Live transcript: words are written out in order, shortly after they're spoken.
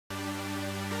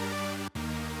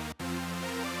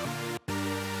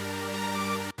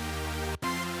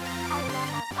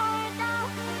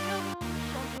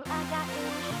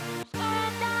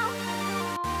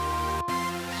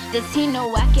Does he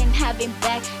know I can have him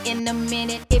back in a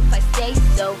minute if I say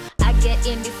so? I get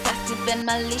indecisive and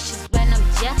malicious when I'm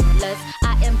jealous.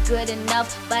 I am good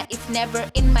enough, but it's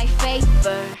never in my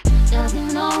favor.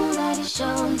 Doesn't know that it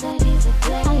shows that he's a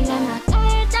player. I let my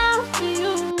guard down for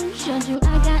you. Showed you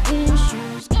I got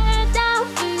issues. Guard down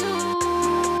for you.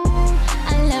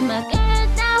 I let my guard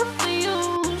down for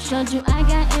you. Showed you I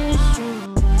got issues.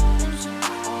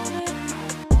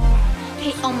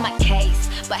 He on my case,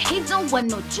 but he don't want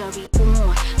no jury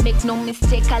on. Make no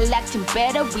mistake, I liked him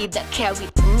better with a carry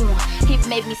on. He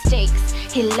made mistakes,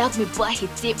 he loved me but he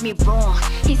did me wrong.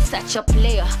 He's such a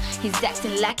player, he's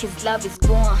acting like his love is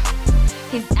gone.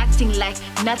 He's acting like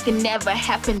nothing ever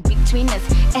happened between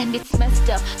us. And it's messed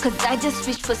up, cause I just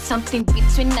wished for something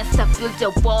between us. I built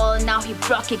a wall, now he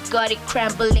broke it, got it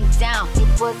crumbling down.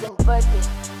 It wasn't worth it,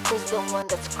 who's the one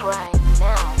that's crying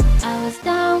now? I was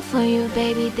down for you,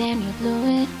 baby, then you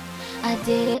blew it. I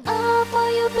did it all for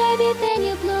you, baby, then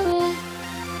you blew it.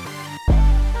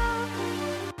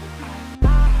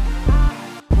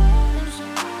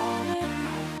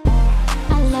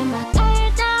 I let my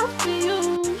guard down for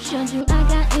you. Showed you I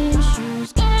got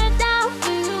issues. Guard down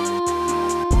for you.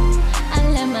 I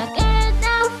let my guard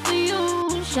down for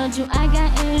you. Showed you I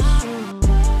got issues.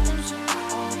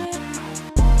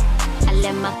 I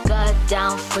let my guard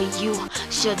down for you.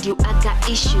 Showed you I got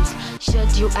issues.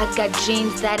 Showed you I got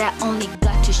dreams that I only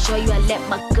got to show you. I let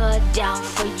my guard down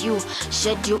for you.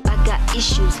 Showed you I got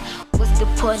issues. What's the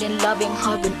point in loving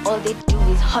her when all they do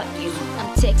is hurt you?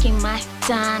 I'm taking my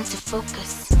time to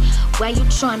focus. Why you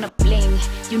tryna blame me?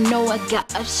 You know I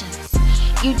got options.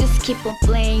 You just keep on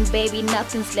playing, baby,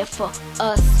 nothing's left for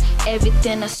us.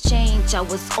 Everything has changed, I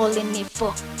was all in it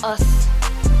for us.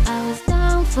 I was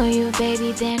down for you,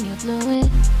 baby, then you blew it.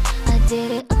 I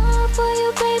did it all for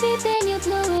you, baby, then you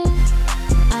blew it.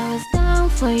 I was down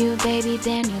for you, baby,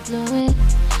 then you blew it.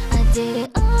 I did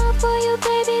it all for you,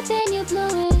 baby, then you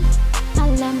blew it. I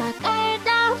let my guard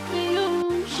down for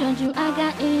you. Showed you I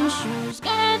got issues.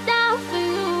 Guard down for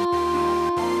you.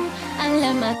 I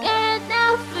let my guard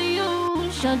down for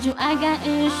you. Showed you I got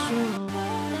issues.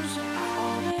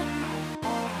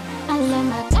 I let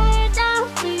my guard down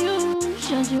for you.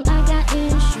 Showed you I got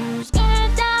issues.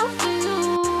 Guard down for you.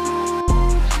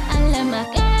 I let my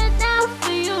guard down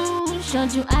for you.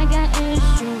 Showed you I got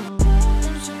issues.